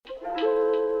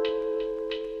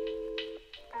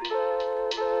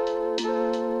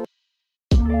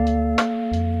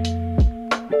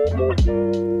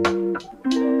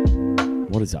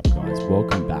What is up, guys?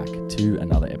 Welcome back to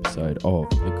another episode of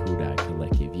the Cool Dad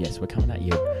Collective. Yes, we're coming at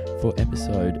you for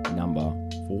episode number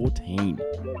 14.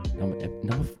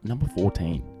 Number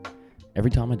 14. Every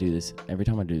time I do this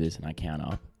and I count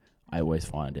up, I always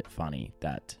find it funny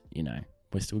that,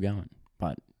 we're still going.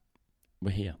 But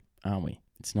we're here, aren't we?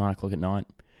 It's 9 o'clock at night.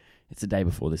 It's the day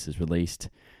before this is released.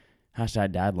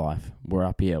 Hashtag dad life. We're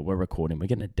up here. We're recording. We're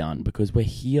getting it done because we're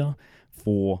here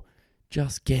for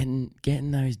just getting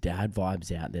those dad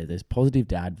vibes out there, those positive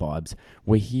dad vibes.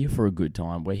 We're here for a good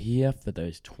time. We're here for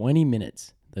those 20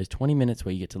 minutes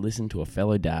where you get to listen to a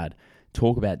fellow dad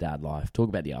talk about dad life, talk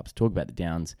about the ups, talk about the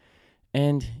downs.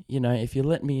 And, if you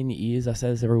let me in your ears, I say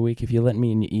this every week, if you let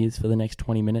me in your ears for the next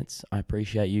 20 minutes, I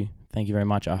appreciate you. Thank you very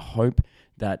much. I hope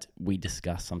that we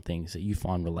discuss some things that you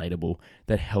find relatable,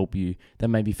 that help you, that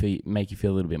maybe make you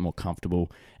feel a little bit more comfortable.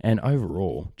 And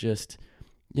overall, just,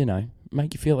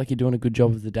 make you feel like you're doing a good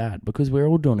job as a dad, because we're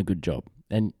all doing a good job.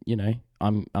 And,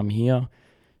 I'm here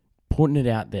putting it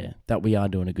out there that we are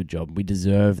doing a good job. We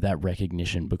deserve that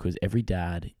recognition because every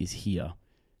dad is here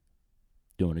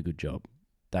doing a good job.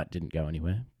 That didn't go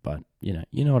anywhere, but you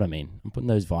know what I mean. I'm putting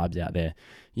those vibes out there.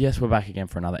 Yes, we're back again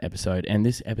for another episode, and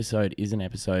this episode is an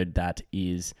episode that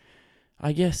is,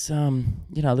 I guess, a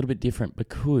little bit different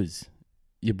because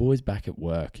your boy's back at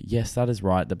work. Yes, that is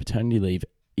right. The paternity leave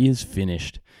is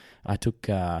finished. I took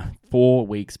 4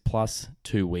 weeks plus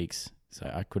 2 weeks, so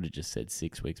I could have just said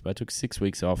 6 weeks, but I took 6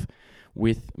 weeks off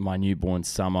with my newborn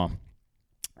Summer,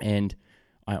 and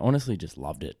I honestly just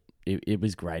loved it. It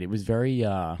was great. It was very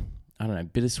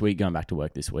bittersweet going back to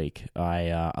work this week.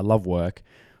 I love work.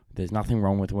 There's nothing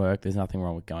wrong with work. There's nothing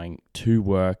wrong with going to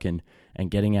work and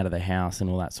getting out of the house and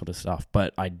all that sort of stuff.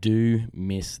 But I do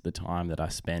miss the time that I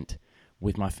spent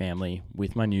with my family,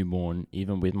 with my newborn,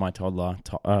 even with my toddler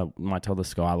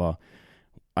Skylar.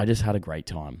 I just had a great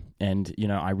time. And,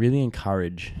 I really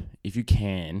encourage, if you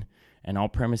can, and I'll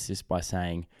premise this by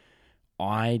saying,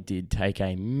 I did take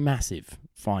a massive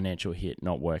financial hit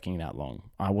not working that long.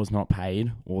 I was not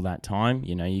paid all that time.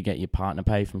 You get your partner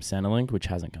pay from Centrelink, which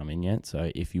hasn't come in yet.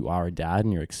 So if you are a dad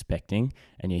and you're expecting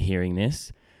and you're hearing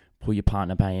this, pull your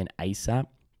partner pay in ASAP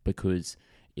because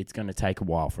it's going to take a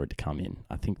while for it to come in.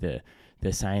 I think they're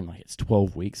saying like it's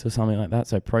 12 weeks or something like that.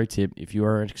 So pro tip, if you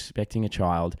are expecting a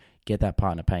child, get that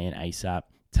partner pay in ASAP.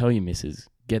 Tell your missus,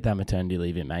 get that maternity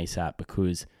leave in ASAP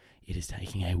because it is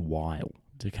taking a while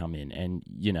to come in. And,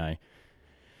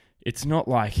 it's not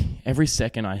like every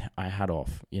second I had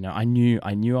off, I knew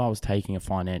I was taking a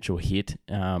financial hit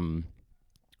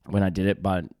when I did it,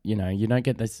 but you don't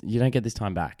get this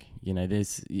time back.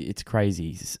 It's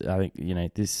crazy. I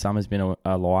think, this Summer's been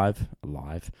alive.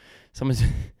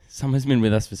 Summer's been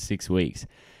with us for 6 weeks,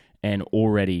 and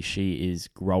already she is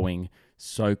growing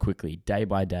so quickly, day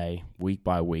by day, week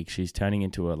by week. She's turning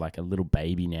into a little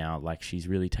baby now. Like she's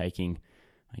really taking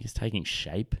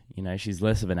shape. She's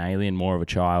less of an alien, more of a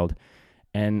child.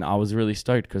 And I was really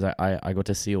stoked because I got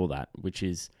to see all that, which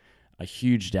is a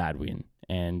huge dad win.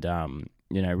 And,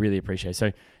 really appreciate it.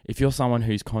 So if you're someone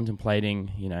who's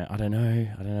contemplating, I don't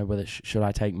know whether should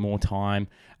I take more time?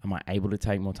 Am I able to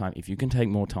take more time? If you can take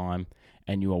more time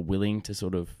and you are willing to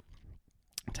sort of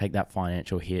take that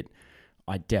financial hit,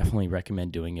 I definitely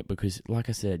recommend doing it because, like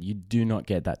I said, you do not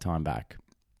get that time back.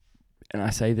 And I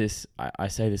say this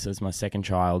as my second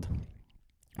child.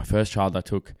 My first child, I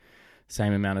took the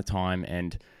same amount of time.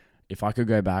 And if I could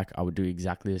go back, I would do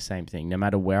exactly the same thing. No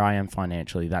matter where I am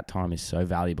financially, that time is so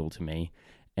valuable to me.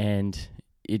 And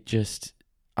it just,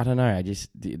 I don't know,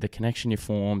 the connection you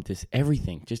form, this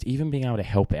everything, just even being able to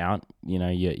help out,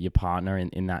 your partner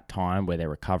in that time where they're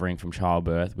recovering from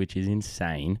childbirth, which is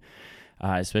insane.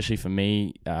 Especially for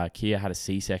me, Kia had a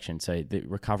C-section. So the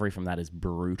recovery from that is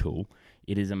brutal.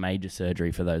 It is a major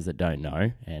surgery for those that don't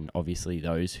know. And obviously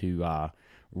those who are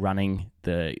running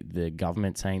the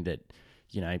government saying that,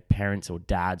 parents or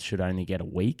dads should only get a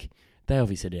week, they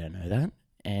obviously don't know that.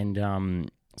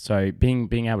 And so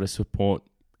being able to support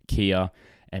Kia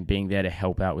and being there to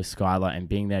help out with Skylar and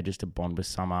being there just to bond with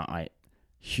Summer,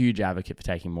 huge advocate for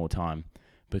taking more time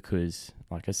because,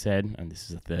 like I said, and this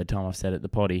is the third time I've said it, the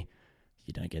potty,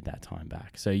 you don't get that time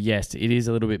back. So yes, it is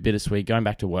a little bit bittersweet going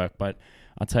back to work, but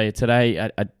I'll tell you today,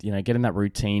 getting that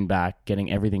routine back,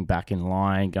 getting everything back in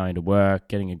line, going to work,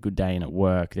 getting a good day in at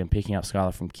work, then picking up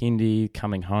Skylar from kindy,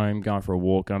 coming home, going for a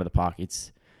walk, going to the park.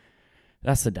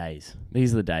 That's the days.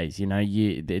 These are the days.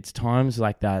 It's times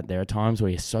like that. There are times where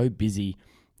you're so busy,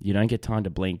 you don't get time to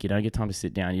blink, you don't get time to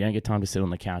sit down, you don't get time to sit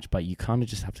on the couch, but you kind of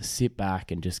just have to sit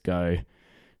back and just go,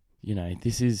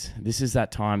 this is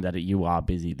that time that you are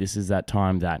busy. This is that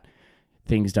time that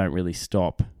things don't really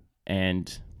stop,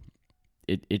 and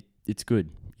it's good.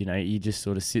 you just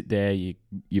sort of sit there,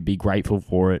 you be grateful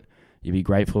for it. You be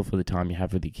grateful for the time you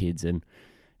have with your kids, and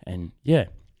yeah,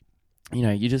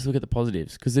 you just look at the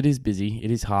positives, because it is busy,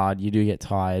 it is hard, you do get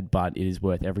tired, but it is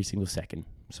worth every single second.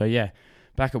 So yeah,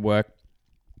 back at work,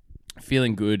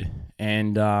 feeling good,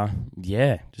 and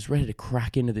just ready to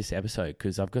crack into this episode,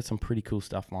 because I've got some pretty cool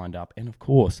stuff lined up. And of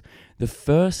course, the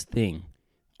first thing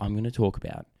I'm going to talk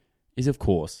about is, of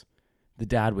course, the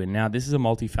dad win. Now, this is a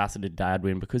multifaceted dad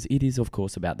win, because it is, of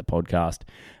course, about the podcast.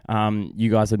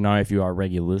 You guys would know, if you are a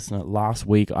regular listener, last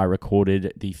week I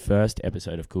recorded the first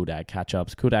episode of Cool Dad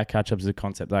Catch-Ups. Cool Dad Catch-Ups is a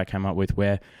concept that I came up with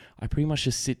where I pretty much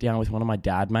just sit down with one of my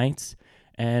dad mates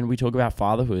and we talk about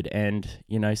fatherhood, and,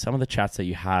 some of the chats that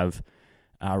you have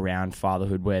around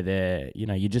fatherhood, where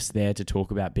you're just there to talk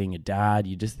about being a dad.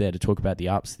 You're just there to talk about the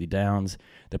ups, the downs,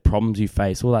 the problems you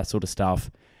face, all that sort of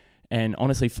stuff. And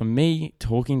honestly, for me,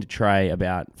 talking to Trey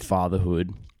about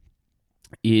fatherhood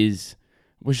was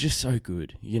just so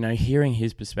good. Hearing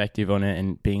his perspective on it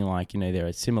and being like, there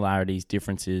are similarities,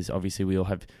 differences. Obviously, we all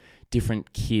have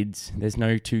different kids. There's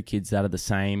no two kids that are the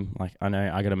same. Like, I know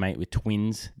I got a mate with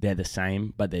twins. They're the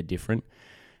same, but they're different.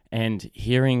 And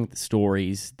hearing the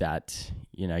stories that,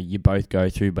 you both go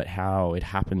through, but how it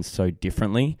happens so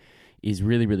differently is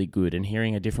really, really good. And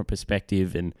hearing a different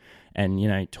perspective and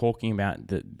talking about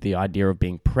the idea of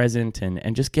being present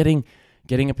and just getting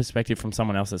a perspective from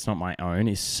someone else that's not my own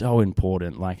is so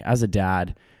important. Like, as a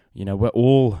dad, we're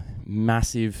all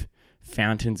massive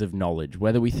fountains of knowledge.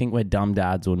 Whether we think we're dumb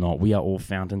dads or not, we are all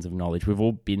fountains of knowledge. We've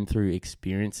all been through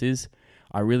experiences.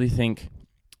 I really think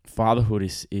fatherhood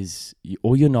is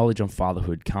all your knowledge on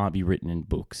fatherhood can't be written in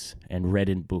books and read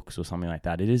in books or something like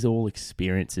that. It is all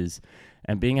experiences,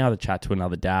 and being able to chat to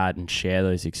another dad and share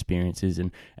those experiences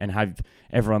and have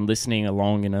everyone listening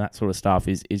along and that sort of stuff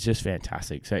is just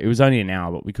fantastic. So it was only an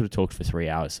hour, but we could have talked for 3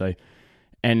 hours. So,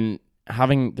 and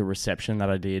having the reception that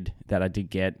I did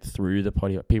get through the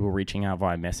pod, people reaching out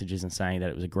via messages and saying that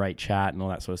it was a great chat and all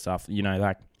that sort of stuff,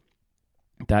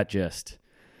 that just,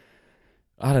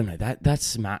 I don't know,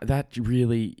 that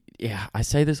really, yeah, I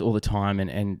say this all the time,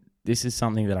 and this is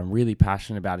something that I'm really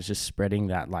passionate about, is just spreading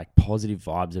that like positive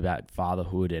vibes about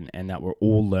fatherhood and that we're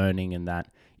all learning, and that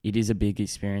it is a big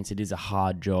experience, it is a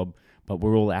hard job, but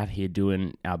we're all out here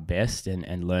doing our best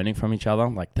and learning from each other.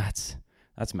 Like, that's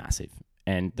massive.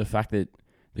 And the fact that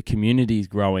the community is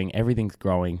growing, everything's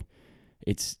growing,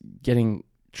 it's getting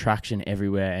traction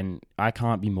everywhere, and I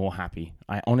can't be more happy.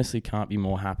 I honestly can't be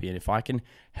more happy. And if I can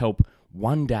help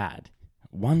one dad,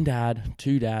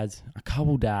 2 dads, a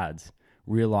couple dads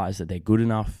realize that they're good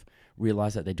enough,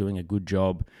 realize that they're doing a good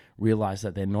job, realize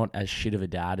that they're not as shit of a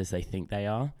dad as they think they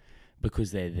are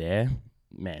because they're there,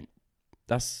 man,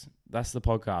 that's the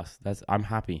podcast. I'm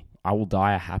happy. I will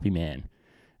die a happy man.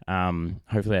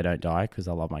 Hopefully I don't die, because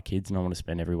I love my kids and I want to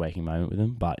spend every waking moment with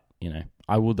them, but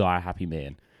I will die a happy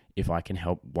man if I can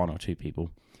help 1 or 2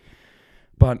 people.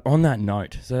 But on that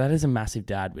note, so that is a massive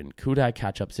dad win. Cool Dad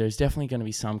Catch-Ups. There's definitely going to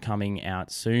be some coming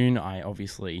out soon. I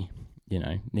obviously,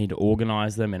 need to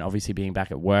organize them, and obviously being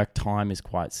back at work, time is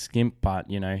quite skimp, but,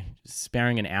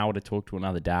 sparing an hour to talk to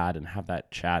another dad and have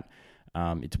that chat,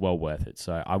 it's well worth it.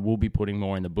 So I will be putting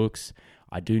more in the books.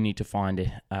 I do need to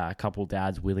find a couple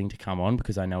dads willing to come on,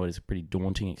 because I know it is a pretty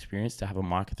daunting experience to have a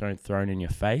microphone thrown in your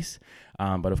face.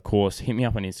 But of course, hit me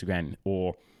up on Instagram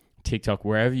or TikTok,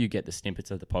 wherever you get the snippets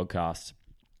of the podcast.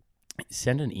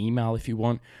 Send an email if you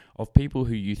want, of people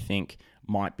who you think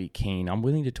might be keen. I'm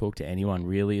willing to talk to anyone,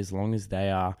 really, as long as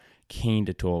they are keen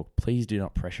to talk. Please do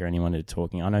not pressure anyone into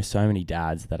talking. I know so many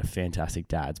dads that are fantastic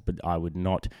dads, but I would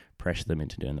not pressure them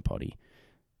into doing the potty.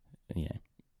 Yeah,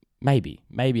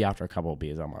 maybe after a couple of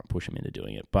beers I might push them into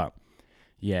doing it, but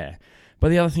yeah. But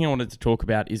the other thing I wanted to talk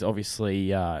about is obviously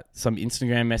some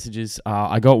Instagram messages.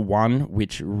 I got one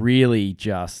which really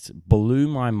just blew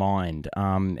my mind,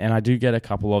 and I do get a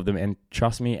couple of them, and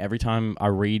trust me, every time I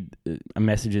read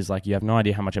messages, like, you have no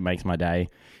idea how much it makes my day.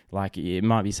 Like, it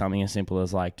might be something as simple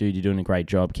as like, dude, you're doing a great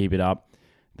job, keep it up.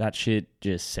 That shit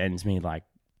just sends me like,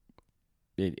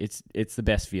 it's the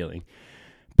best feeling.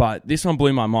 But this one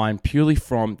blew my mind purely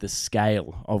from the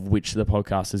scale of which the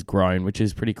podcast has grown, which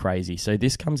is pretty crazy. So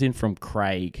this comes in from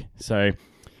Craig. So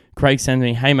Craig sends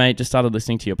me, "Hey mate, just started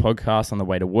listening to your podcast on the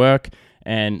way to work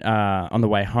and on the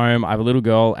way home. I have a little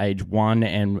girl, age 1,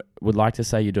 and would like to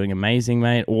say you're doing amazing,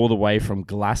 mate, all the way from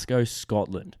Glasgow,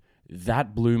 Scotland."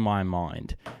 That blew my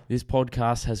mind. This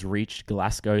podcast has reached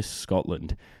Glasgow,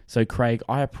 Scotland. So Craig,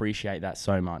 I appreciate that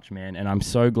so much, man. And I'm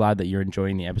so glad that you're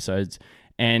enjoying the episodes.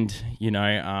 And,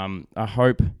 I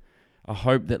hope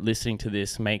that listening to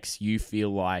this makes you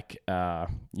feel like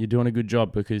you're doing a good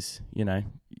job, because,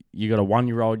 you got a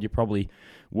 1-year-old, you're probably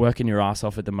working your ass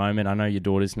off at the moment. I know your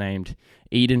daughter's named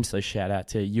Eden, so shout out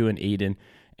to you and Eden.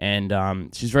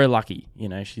 And she's very lucky,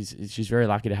 she's very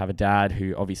lucky to have a dad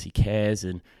who obviously cares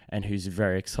and who's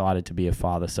very excited to be a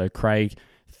father. So Craig,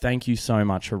 thank you so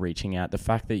much for reaching out. The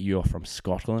fact that you're from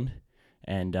Scotland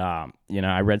and,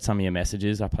 I read some of your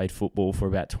messages. I played football for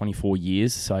about 24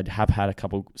 years, so I have had a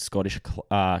couple Scottish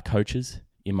coaches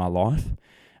in my life.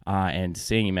 And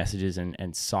seeing your messages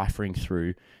and ciphering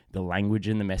through the language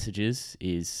in the messages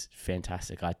is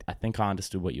fantastic. I think I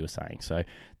understood what you were saying. So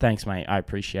thanks, mate. I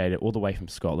appreciate it. All the way from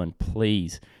Scotland.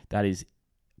 Please,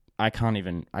 I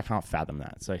can't fathom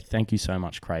that. So thank you so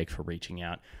much, Craig, for reaching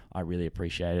out. I really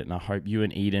appreciate it. And I hope you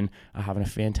and Eden are having a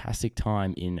fantastic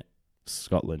time in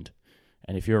Scotland.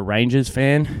 And if you're a Rangers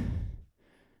fan,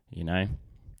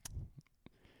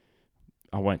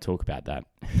 I won't talk about that.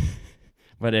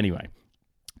 But anyway.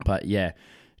 But yeah,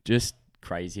 just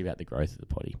crazy about the growth of the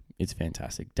potty. It's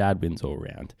fantastic. Dad wins all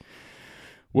around.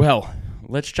 Well,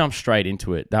 let's jump straight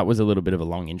into it. That was a little bit of a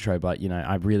long intro, but,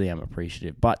 I really am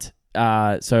appreciative. But,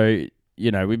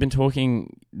 we've been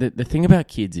talking, the thing about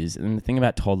kids is, and the thing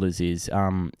about toddlers is,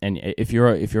 and if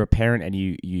you're a parent and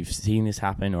you've seen this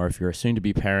happen, or if you're a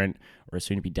soon-to-be parent or a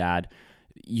soon-to-be dad,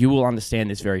 you will understand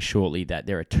this very shortly, that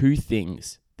there are two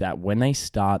things that when they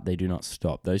start, they do not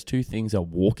stop. Those two things are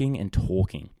walking and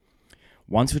talking.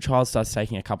 Once your child starts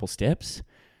taking a couple steps,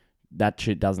 that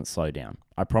shit doesn't slow down.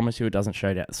 I promise you it doesn't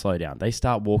slow down. They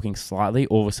start walking slightly,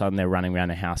 all of a sudden they're running around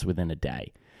the house within a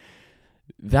day.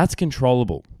 That's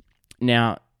controllable.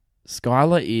 Now,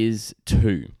 Skylar is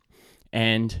 2,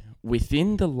 and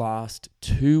within the last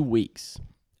 2 weeks,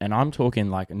 and I'm talking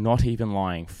like not even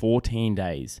lying, 14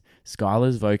 days,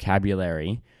 Skylar's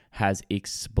vocabulary has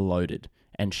exploded.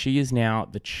 And she is now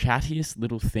the chattiest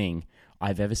little thing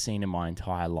I've ever seen in my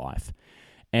entire life.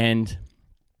 And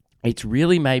it's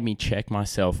really made me check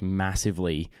myself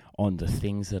massively on the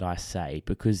things that I say,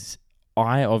 because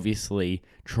I obviously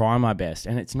try my best.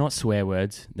 And it's not swear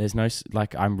words. There's no,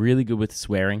 I'm really good with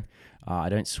swearing. I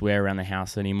don't swear around the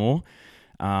house anymore.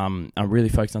 I'm really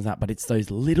focused on that. But it's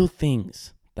those little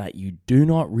things that you do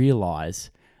not realize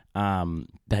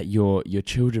that your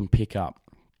children pick up.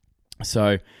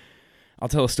 So I'll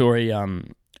tell a story.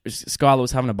 Skylar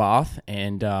was having a bath,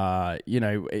 and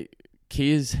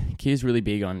Kia's really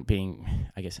big on being,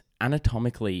 I guess,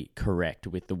 anatomically correct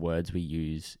with the words we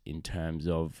use in terms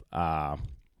of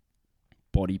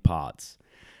body parts.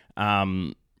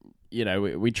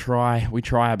 We try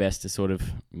our best to sort of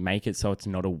make it so it's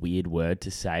not a weird word to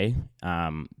say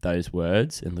those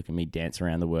words, and look at me dance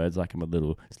around the words like I'm a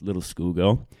little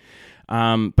schoolgirl.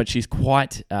 But she's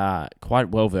quite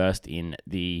well versed in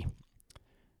the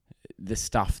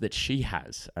stuff that she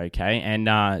has, okay?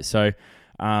 And so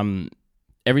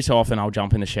every so often I'll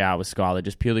jump in the shower with Skylar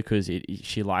just purely because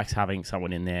she likes having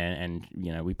someone in there, and,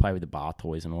 we play with the bath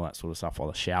toys and all that sort of stuff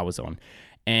while the shower's on.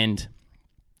 And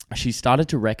she started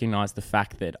to recognize the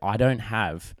fact that I don't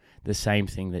have the same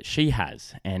thing that she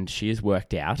has, and she has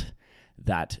worked out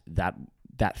that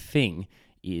thing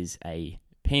is a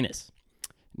penis.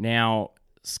 Now,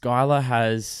 Skylar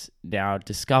has now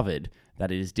discovered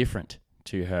that it is different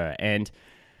to her, and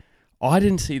I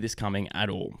didn't see this coming at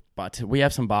all, but we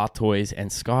have some bath toys,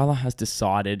 and Skylar has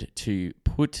decided to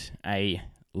put a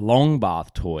long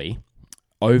bath toy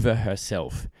over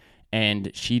herself, and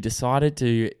she decided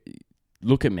to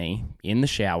look at me in the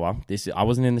shower. I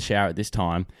wasn't in the shower at this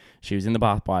time. She was in the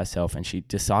bath by herself, and she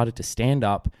decided to stand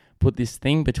up, put this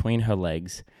thing between her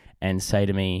legs, and say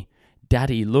to me,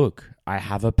 "Daddy, look, I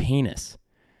have a penis."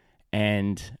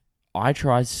 And I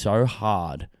tried so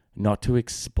hard not to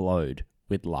explode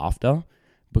with laughter,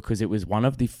 because it was one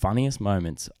of the funniest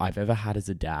moments I've ever had as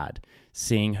a dad,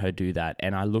 seeing her do that.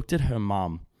 And I looked at her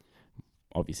mum,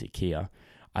 obviously Kia.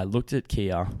 I looked at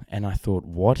Kia and I thought,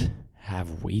 what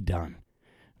have we done?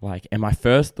 And my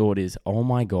first thought is, oh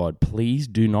my God, please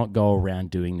do not go around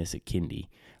doing this at kindy.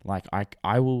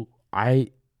 I'm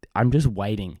just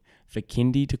waiting for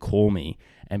kindy to call me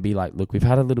and be like, look, we've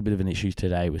had a little bit of an issue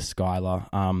today with Skylar.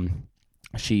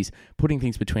 She's putting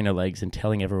things between her legs and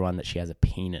telling everyone that she has a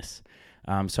penis.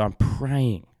 So I'm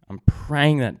praying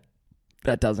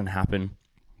that doesn't happen.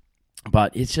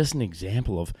 But it's just an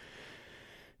example of,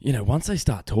 once they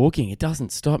start talking, it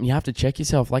doesn't stop. And you have to check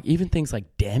yourself. Even things like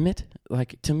damn it.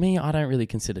 To me, I don't really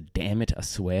consider damn it a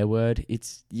swear word.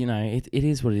 It's, it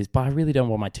is what it is. But I really don't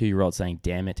want my 2-year-old saying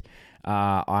damn it.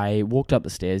 I walked up the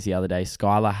stairs the other day.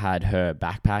 Skylar had her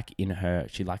backpack in her.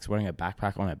 She likes wearing a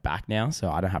backpack on her back now, so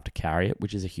I don't have to carry it,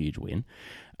 which is a huge win.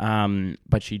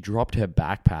 But she dropped her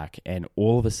backpack, and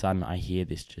all of a sudden I hear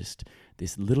this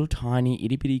little tiny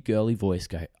itty bitty girly voice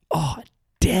go, "Oh,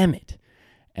 damn it!"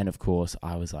 And of course,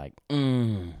 I was like,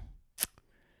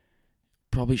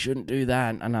 probably shouldn't do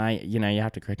that. And you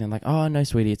have to correct him like, oh, no,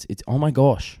 sweetie, it's oh my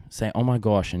gosh. Say, oh my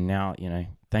gosh. And now,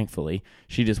 thankfully,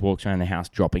 she just walks around the house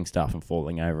dropping stuff and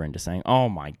falling over and just saying, oh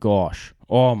my gosh.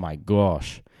 Oh my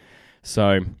gosh.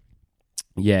 So,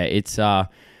 yeah, it's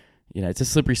it's a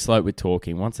slippery slope with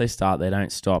talking. Once they start, they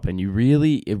don't stop. And it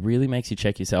really makes you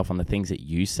check yourself on the things that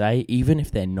you say, even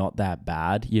if they're not that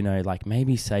bad. Like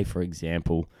maybe say, for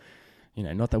example,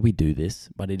 not that we do this,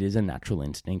 but it is a natural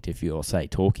instinct if you're, say,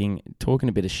 talking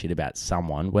a bit of shit about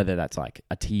someone, whether that's like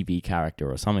a TV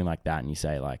character or something like that, and you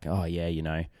say like, oh yeah,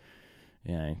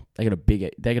 they got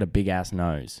a big ass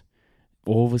nose.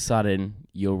 All of a sudden,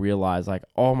 you'll realize like,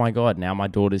 oh my God, now my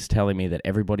daughter's telling me that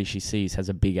everybody she sees has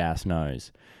a big ass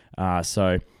nose.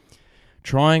 So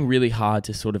trying really hard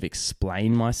to sort of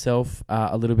explain myself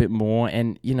a little bit more.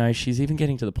 And, she's even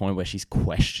getting to the point where she's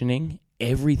questioning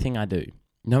everything I do.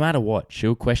 No matter what,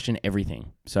 she'll question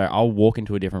everything. So I'll walk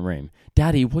into a different room.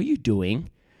 Daddy, what are you doing?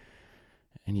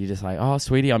 And you're just like, oh,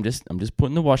 sweetie, I'm just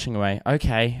putting the washing away.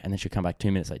 Okay. And then she'll come back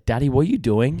 2 minutes like, Daddy, what are you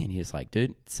doing? And you're just like,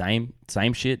 dude, same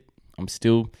shit. I'm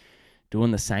still doing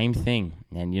the same thing.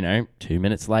 And, 2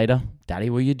 minutes later,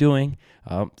 Daddy, what are you doing?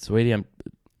 Oh, sweetie, you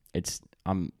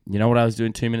know what I was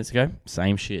doing 2 minutes ago?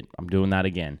 Same shit. I'm doing that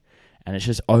again. And it's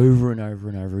just over and over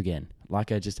and over again. Like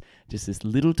just this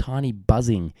little tiny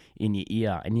buzzing in your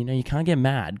ear. And, you can't get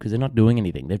mad because they're not doing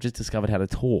anything. They've just discovered how to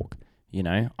talk.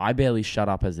 I barely shut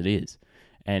up as it is.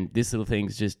 And this little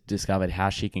thing's just discovered how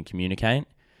she can communicate.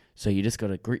 So you just got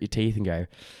to grit your teeth and go,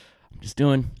 I'm just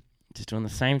doing the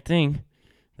same thing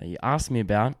that you asked me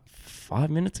about 5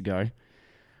 minutes ago.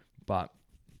 But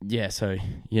yeah, so,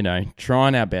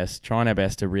 trying our best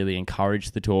to really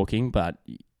encourage the talking,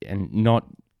 and not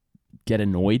get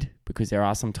annoyed, because there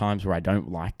are some times where I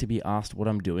don't like to be asked what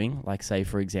I'm doing. Like, say,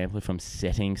 for example, if I'm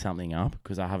setting something up,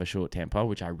 because I have a short temper,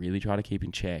 which I really try to keep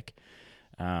in check.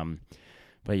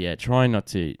 But yeah, try not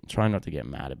to get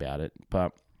mad about it.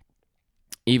 But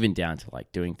even down to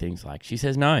like doing things like she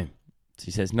says no. She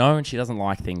says no, and she doesn't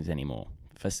like things anymore.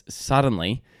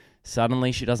 Suddenly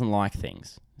she doesn't like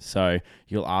things. So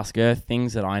you'll ask her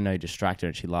things that I know distract her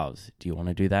and she loves. Do you want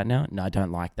to do that now? No, I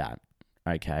don't like that.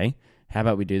 Okay. How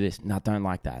about we do this? No, I don't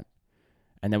like that.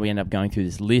 And then we end up going through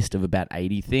this list of about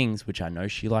 80 things, which I know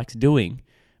she likes doing,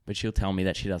 but she'll tell me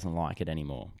that she doesn't like it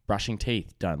anymore. Brushing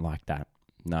teeth, don't like that.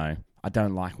 No, I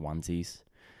don't like onesies.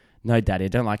 No, Daddy, I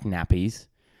don't like nappies.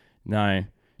 No,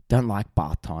 don't like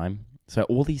bath time. So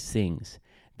all these things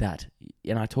that,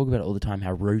 and I talk about it all the time,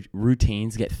 how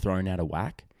routines get thrown out of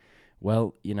whack.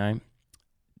 Well, as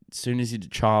soon as your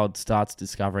child starts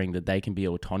discovering that they can be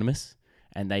autonomous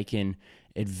and they can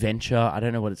adventure, I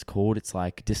don't know what it's called, it's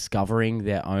like discovering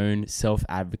their own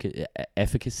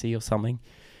self-efficacy or something,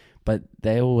 but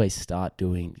they always start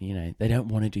doing, they don't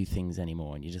want to do things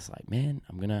anymore, and you're just like, man,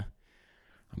 I'm gonna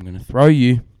throw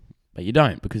you, but you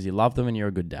don't, because you love them and you're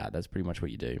a good dad. That's pretty much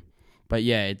what you do. But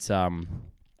yeah, it's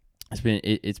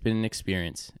been an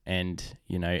experience, and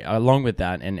along with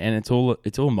that, and it's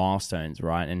all milestones,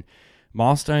 right? And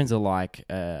milestones are like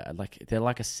they're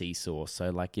like a seesaw. So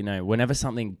like, whenever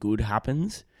something good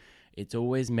happens, it's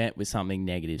always met with something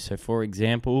negative. So for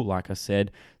example, like I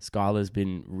said, Skylar's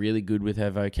been really good with her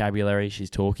vocabulary. She's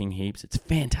talking heaps. It's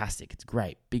fantastic. It's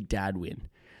great. Big dad win.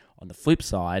 On the flip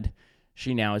side,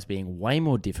 she now is being way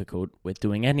more difficult with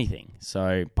doing anything.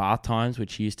 So bath times,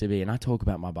 which used to be, and I talk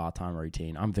about my bath time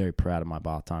routine. I'm very proud of my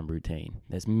bath time routine.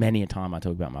 There's many a time I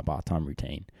talk about my bath time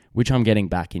routine, which I'm getting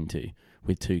back into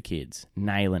with 2 kids.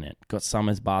 Nailing it. Got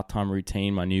Summer's bath time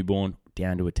routine, my newborn,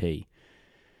 down to a T.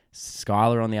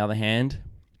 Skylar, on the other hand,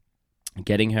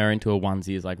 getting her into a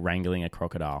onesie is like wrangling a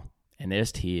crocodile. And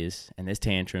there's tears, and there's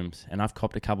tantrums, and I've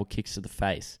copped a couple kicks to the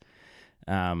face.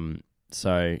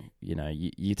 So,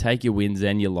 you take your wins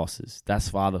and your losses. That's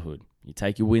fatherhood. You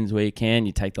take your wins where you can,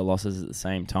 you take the losses at the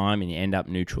same time, and you end up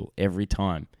neutral every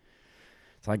time.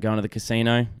 It's like going to the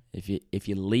casino. If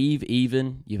you leave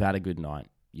even, you've had a good night.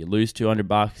 You lose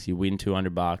 $200, you win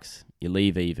 $200, you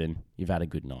leave even, you've had a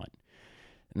good night.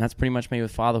 And that's pretty much me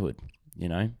with fatherhood,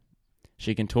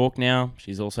 She can talk now,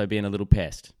 she's also being a little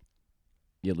pest.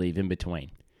 You leave in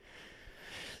between.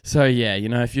 So yeah,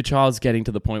 if your child's getting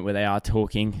to the point where they are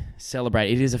talking,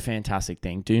 celebrate. It is a fantastic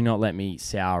thing. Do not let me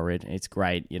sour it. It's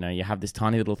great. You have this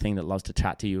tiny little thing that loves to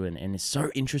chat to you and is so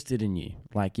interested in you.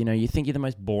 Like, you think you're the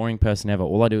most boring person ever.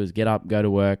 All I do is get up, go to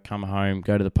work, come home,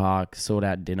 go to the park, sort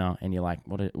out dinner, and you're like,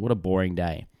 what a boring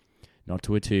day. Not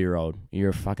to a 2-year-old. You're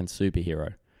a fucking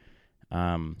superhero.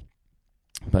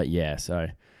 But yeah, so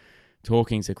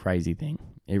talking's a crazy thing.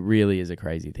 It really is a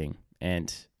crazy thing.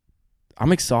 And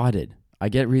I'm excited. I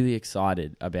get really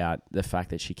excited about the fact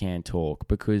that she can talk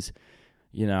because,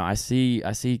 I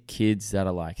see kids that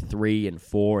are like 3 and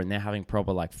 4 and they're having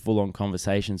proper like full-on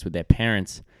conversations with their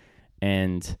parents,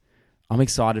 and I'm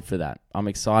excited for that. I'm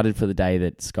excited for the day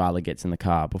that Skylar gets in the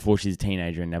car before she's a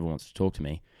teenager and never wants to talk to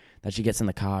me. That she gets in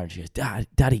the car and she goes,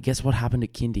 Daddy, guess what happened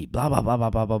at kindy? Blah, blah, blah,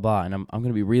 blah, blah, blah, blah. And I'm going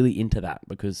to be really into that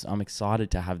because I'm excited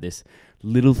to have this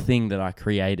little thing that I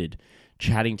created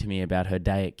chatting to me about her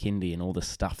day at kindy and all the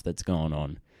stuff that's going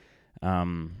on.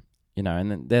 And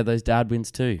then there are those dad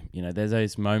wins too. There's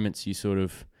those moments you sort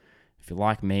of, if you're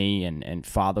like me and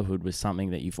fatherhood was something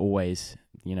that you've always,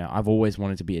 I've always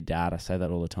wanted to be a dad. I say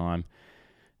that all the time.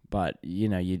 But,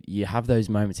 you have those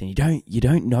moments and you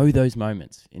don't know those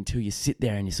moments until you sit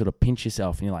there and you sort of pinch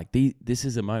yourself and you're like, this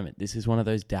is a moment. This is one of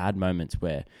those dad moments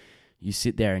where you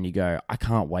sit there and you go, I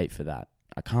can't wait for that.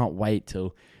 I can't wait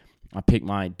till I pick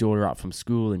my daughter up from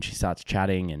school and she starts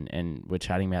chatting and we're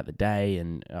chatting about the day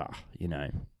and,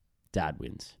 dad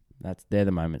wins. They're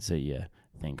the moments that you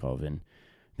think of, and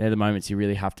they're the moments you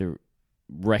really have to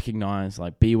recognize,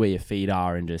 like be where your feet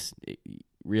are and just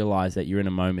realize that you're in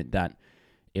a moment that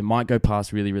it might go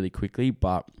past really, really quickly,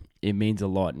 but it means a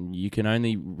lot. And you can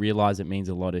only realize it means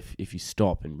a lot if you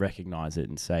stop and recognize it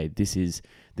and say, this is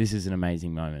an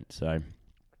amazing moment. So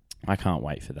I can't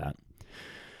wait for that.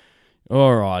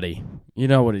 Alrighty. You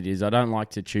know what it is. I don't like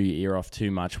to chew your ear off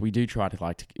too much. We do try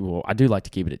to I do like to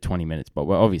keep it at 20 minutes, but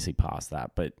we're obviously past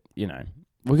that. But,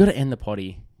 we've got to end the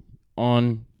potty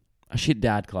on a shit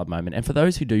dad club moment. And for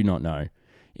those who do not know,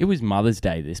 it was Mother's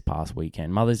Day this past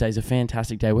weekend. Mother's Day is a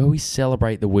fantastic day where we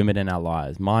celebrate the women in our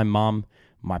lives. My mum,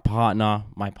 my partner,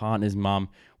 my partner's mum.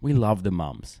 We love the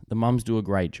mums. The mums do a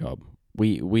great job.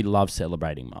 We love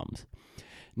celebrating mums.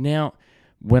 Now,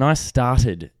 when I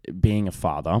started being a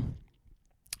father,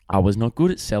 I was not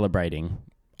good at celebrating.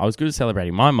 I was good at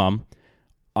celebrating my mum.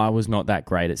 I was not that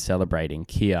great at celebrating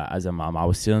Kia as a mum. I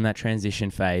was still in that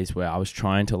transition phase where I was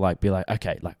trying to be like,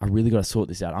 okay, I really got to sort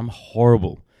this out. I'm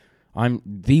horrible. I'm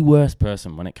the worst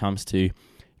person when it comes to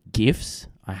gifts.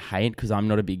 I hate because I'm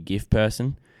not a big gift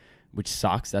person, which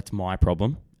sucks. That's my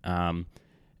problem.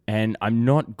 And I'm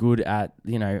not good at,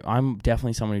 I'm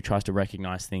definitely someone who tries to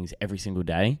recognize things every single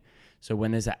day. So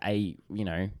when there's a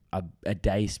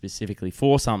day specifically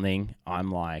for something,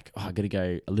 I'm like, I got to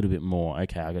go a little bit more.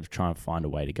 Okay, I got to try and find a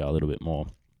way to go a little bit more.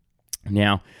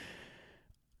 Now,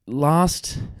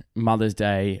 last Mother's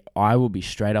Day, I will be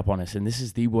straight up honest, and this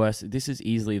is the worst. This is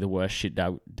easily the worst shit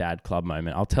dad club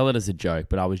moment. I'll tell it as a joke,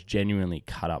 but I was genuinely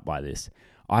cut up by this.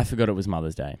 I forgot it was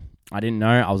Mother's Day. I didn't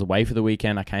know. I was away for the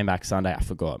weekend. I came back Sunday. I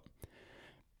forgot.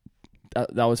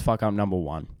 That was fuck up number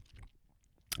one.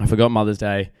 I forgot Mother's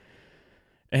Day.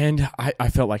 And I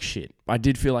felt like shit. I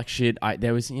did feel like shit.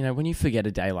 There was, when you forget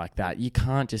a day like that, you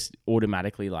can't just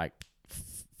automatically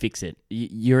fix it.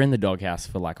 You're in the doghouse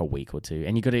for a week or two,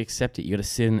 and you got to accept it. You got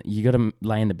to you got to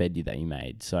lay in the bed that you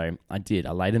made. So I did.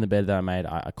 I laid in the bed that I made.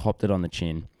 I copped it on the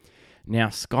chin. Now,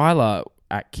 Skylar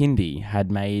at kindy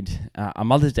had made a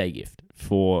Mother's Day gift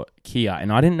for Kia, and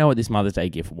I didn't know what this Mother's Day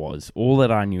gift was. All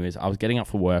that I knew is I was getting up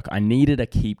for work. I needed a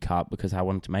keep cup because I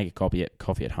wanted to make a coffee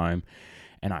at home.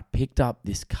 And I picked up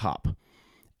this cup,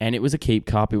 and it was a keep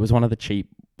cup. It was one of the cheap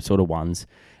sort of ones.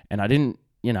 And I didn't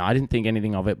think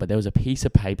anything of it, but there was a piece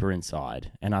of paper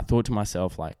inside. And I thought to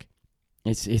myself,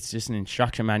 it's just an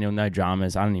instruction manual, no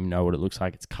dramas. I don't even know what it looks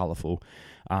like. It's colorful.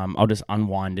 I'll just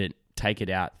unwind it, take it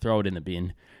out, throw it in the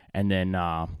bin, and then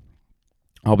I'll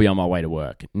be on my way to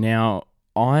work. Now,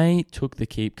 I took the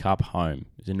keep cup home.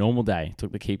 It was a normal day.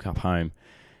 Took the keep cup home,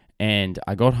 and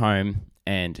I got home,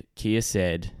 and Kia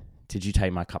said, did you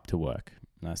take my cup to work?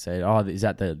 And I said, oh, is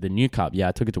that the new cup? Yeah,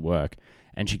 I took it to work.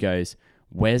 And she goes,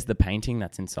 where's the painting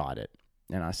that's inside it?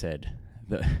 And I said,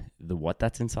 the what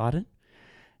that's inside it?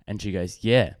 And she goes,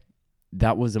 yeah,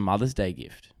 that was a Mother's Day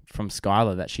gift from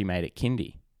Skylar that she made at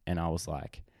kindy. And I was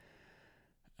like,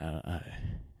 and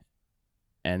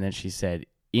then she said,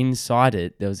 inside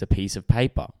it, there was a piece of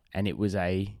paper, and it was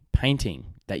a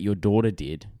painting that your daughter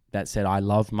did that said, I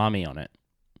love mummy on it.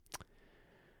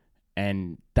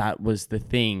 And that was the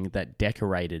thing that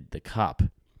decorated the cup.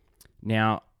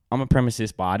 Now, I'm a premise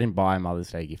this, but I didn't buy a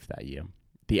Mother's Day gift that year.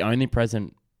 The only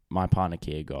present my partner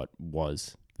Kia got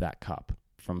was that cup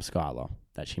from Skylar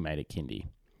that she made at kindy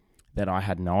that I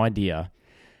had no idea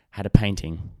had a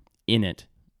painting in it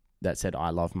that said, I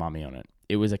love mummy on it.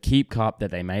 It was a keep cup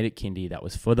that they made at kindy that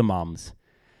was for the mums.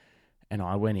 And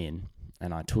I went in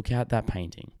and I took out that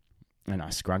painting. And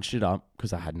I scrunched it up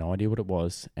because I had no idea what it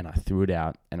was. And I threw it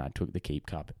out and I took the keep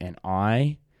cup. And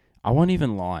I won't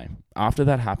even lie. After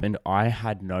that happened, I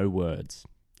had no words.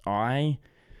 I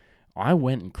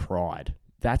went and cried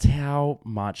that's how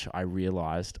much I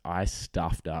realized I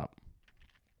stuffed up.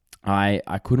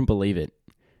 I couldn't believe it.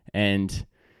 And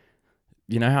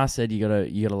you know how I said you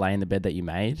gotta lay in the bed that you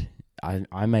made?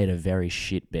 I made a very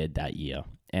shit bed that year.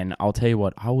 And I'll tell you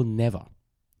what, I will never,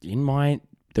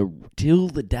 till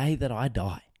the day that I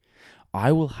die,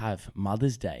 I will have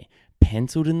Mother's Day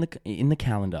penciled in the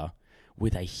calendar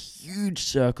with a huge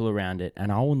circle around it,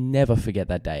 and I will never forget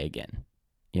that day again.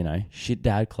 You know, shit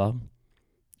dad club.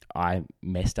 I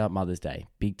messed up Mother's Day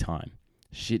big time.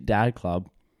 Shit dad club.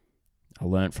 I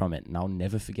learned from it, and I'll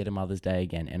never forget a Mother's Day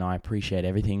again. And I appreciate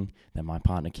everything that my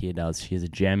partner Kia does. She is a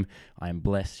gem. I am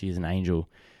blessed. She is an angel,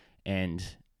 and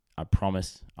I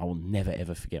promise I will never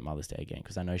ever forget Mother's Day again,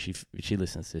 because I know she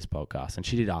listens to this podcast, and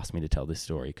she did ask me to tell this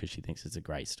story because she thinks it's a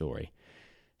great story.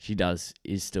 She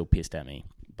is still pissed at me,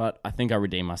 but I think I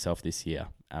redeemed myself this year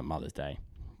at Mother's Day.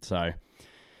 So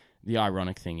the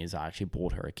ironic thing is I actually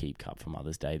bought her a keep cup for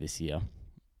Mother's Day this year,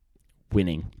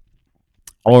 winning.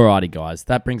 Alrighty, guys,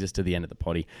 that brings us to the end of the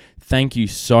potty. Thank you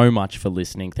so much for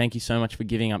listening. Thank you so much for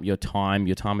giving up your time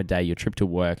of day, your trip to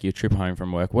work, your trip home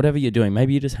from work, whatever you're doing.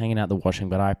 Maybe you're just hanging out the washing,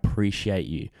 but I appreciate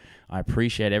you. I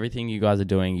appreciate everything you guys are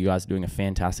doing. You guys are doing a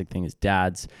fantastic thing as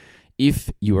dads.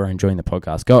 If you are enjoying the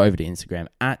podcast, go over to Instagram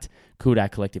at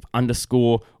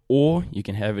 @CoolDadCollective_, or you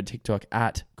can head over to TikTok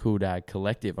at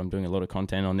CoolDadCollective. I'm doing a lot of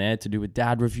content on there to do with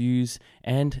dad reviews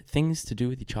and things to do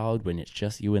with your child when it's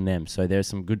just you and them. So there's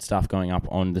some good stuff going up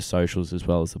on the socials as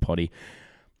well as the potty.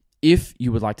 If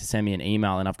you would like to send me an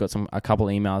email, and I've got a couple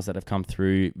emails that have come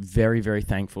through, very, very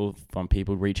thankful from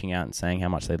people reaching out and saying how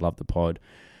much they love the pod.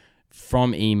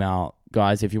 From email,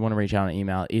 guys, if you want to reach out on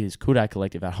email, it is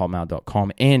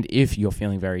cooldadcollective@hotmail.com. And if you're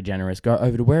feeling very generous, go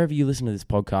over to wherever you listen to this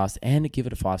podcast and give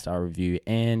it a 5-star review,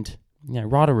 and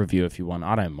write a review if you want.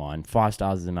 I don't mind. 5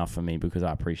 stars is enough for me because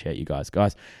I appreciate you guys.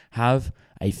 Guys, have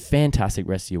a fantastic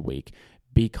rest of your week.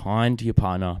 Be kind to your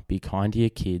partner. Be kind to your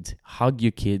kids. Hug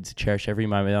your kids. Cherish every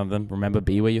moment of them. Remember,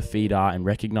 be where your feet are, and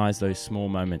recognize those small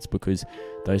moments, because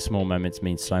those small moments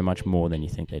mean so much more than you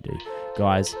think they do.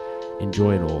 Guys,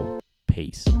 enjoy it all.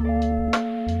 Peace.